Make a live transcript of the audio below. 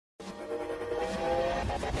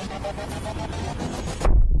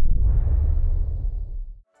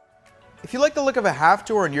If you like the look of a half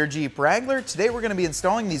door on your Jeep Wrangler, today we're going to be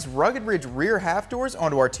installing these Rugged Ridge rear half doors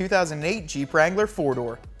onto our 2008 Jeep Wrangler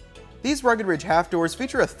 4-door. These Rugged Ridge half doors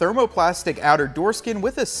feature a thermoplastic outer door skin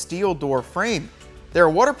with a steel door frame. There are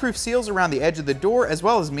waterproof seals around the edge of the door as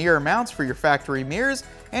well as mirror mounts for your factory mirrors,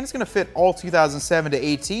 and it's going to fit all 2007 to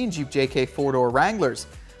 18 Jeep JK 4-door Wranglers.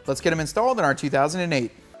 Let's get them installed in our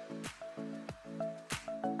 2008.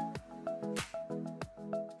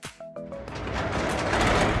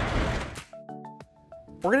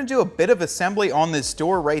 We're going to do a bit of assembly on this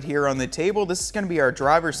door right here on the table. This is going to be our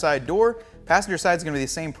driver's side door. Passenger side is going to be the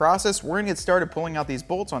same process. We're going to get started pulling out these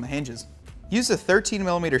bolts on the hinges. Use a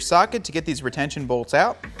 13mm socket to get these retention bolts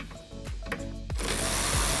out.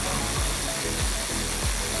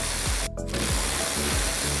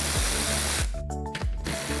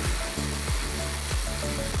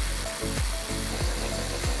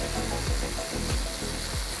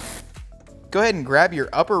 Go ahead and grab your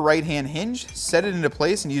upper right-hand hinge, set it into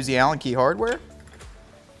place, and use the Allen key hardware.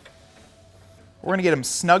 We're going to get them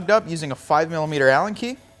snugged up using a 5mm Allen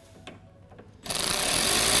key.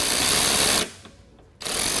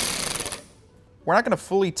 We're not going to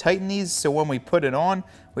fully tighten these, so when we put it on,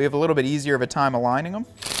 we have a little bit easier of a time aligning them.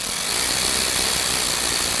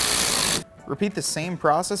 Repeat the same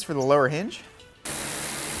process for the lower hinge.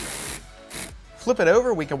 Flip it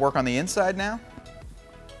over, we can work on the inside now.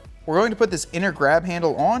 We're going to put this inner grab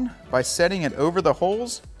handle on by setting it over the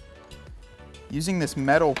holes using this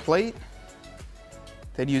metal plate,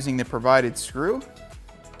 then using the provided screw.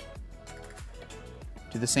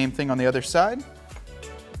 Do the same thing on the other side.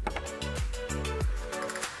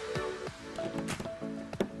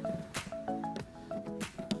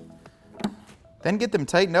 Then get them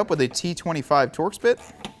tightened up with a T25 Torx bit.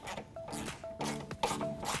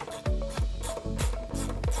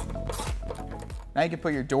 Now you can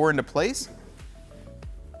put your door into place.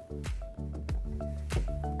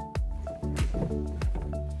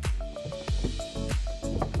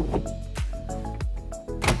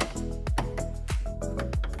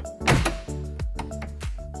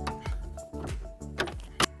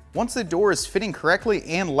 Once the door is fitting correctly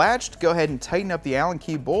and latched, go ahead and tighten up the Allen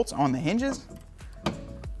key bolts on the hinges.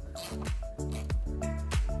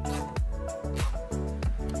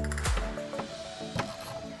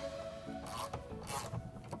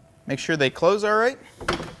 Make sure they close all right.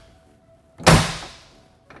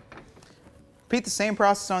 Repeat the same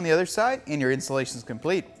process on the other side and your installation is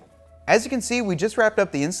complete. As you can see, we just wrapped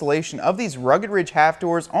up the installation of these Rugged Ridge half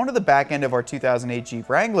doors onto the back end of our 2008 Jeep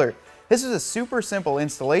Wrangler. This is a super simple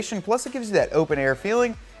installation, plus it gives you that open air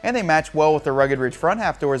feeling, and they match well with the Rugged Ridge front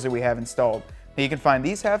half doors that we have installed. Now you can find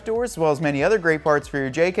these half doors as well as many other great parts for your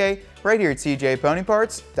JK right here at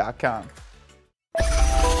cjponyparts.com.